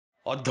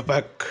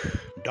Adhyapak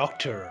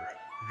Dr.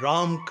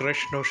 Ram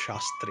Krishna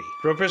Shastri.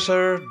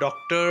 Professor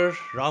Dr.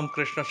 Ram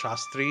Krishna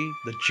Shastri,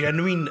 the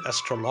genuine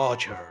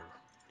astrologer.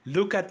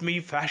 Look at me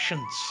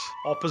fashions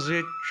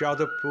opposite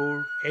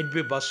Jadavpur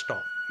Edway bus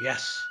stop.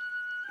 Yes,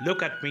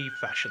 look at me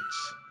fashions.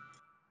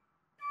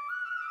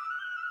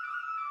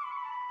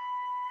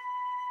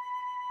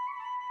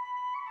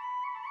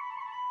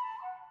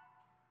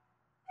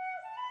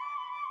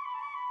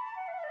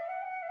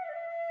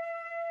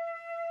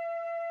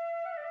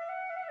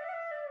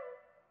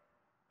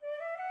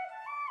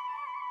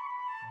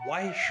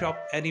 Why shop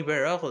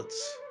anywhere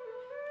else?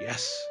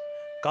 Yes,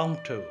 come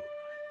to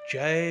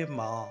Jai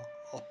Ma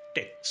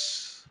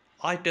Optics.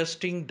 Eye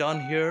testing done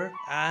here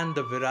and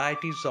the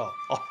varieties of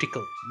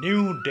optical,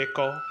 new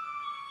decor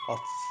of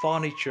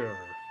furniture,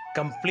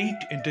 complete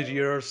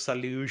interior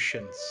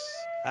solutions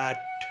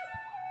at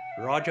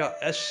Raja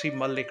S.C.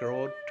 Malik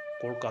Road,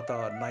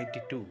 Kolkata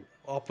 92,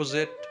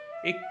 opposite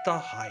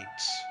Ikta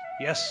Heights.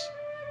 Yes,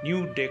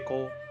 new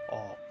deco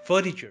of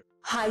furniture.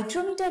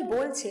 Hydrometer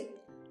বলছে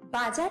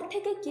বাজার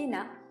থেকে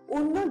কেনা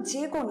অন্য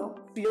যে কোনো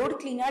floor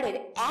ক্লিনারের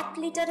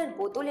 1 লিটারের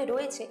বোতলে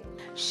রয়েছে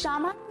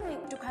সামান্য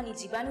একটুখানি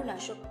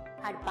জীবাণুনাশক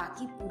আর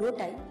বাকি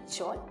পুরোটাই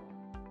জল।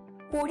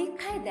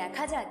 পরীক্ষায়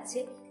দেখা যাচ্ছে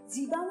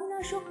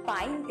জীবাণুনাশক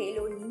পাইন তেল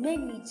ও নিমের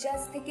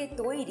নির্যাস থেকে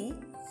তৈরি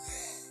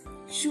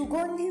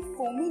সুগন্ধি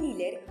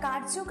ফোমিনিলের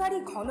কার্যকারী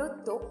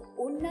ঘনত্ব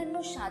অন্যান্য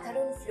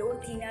সাধারণ ফ্লোর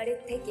ক্লিনারের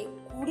থেকে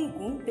 20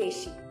 গুণ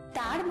বেশি।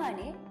 তার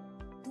মানে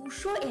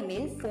 200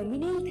 ml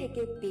ফোমিনিল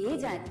থেকে পেয়ে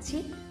যাচ্ছি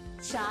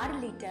 4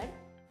 litre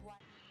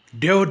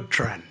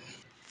Deodorant,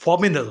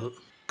 Forminal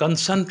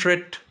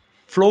Concentrate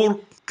Floor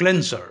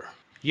Cleanser.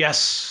 Yes,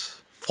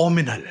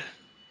 Forminal.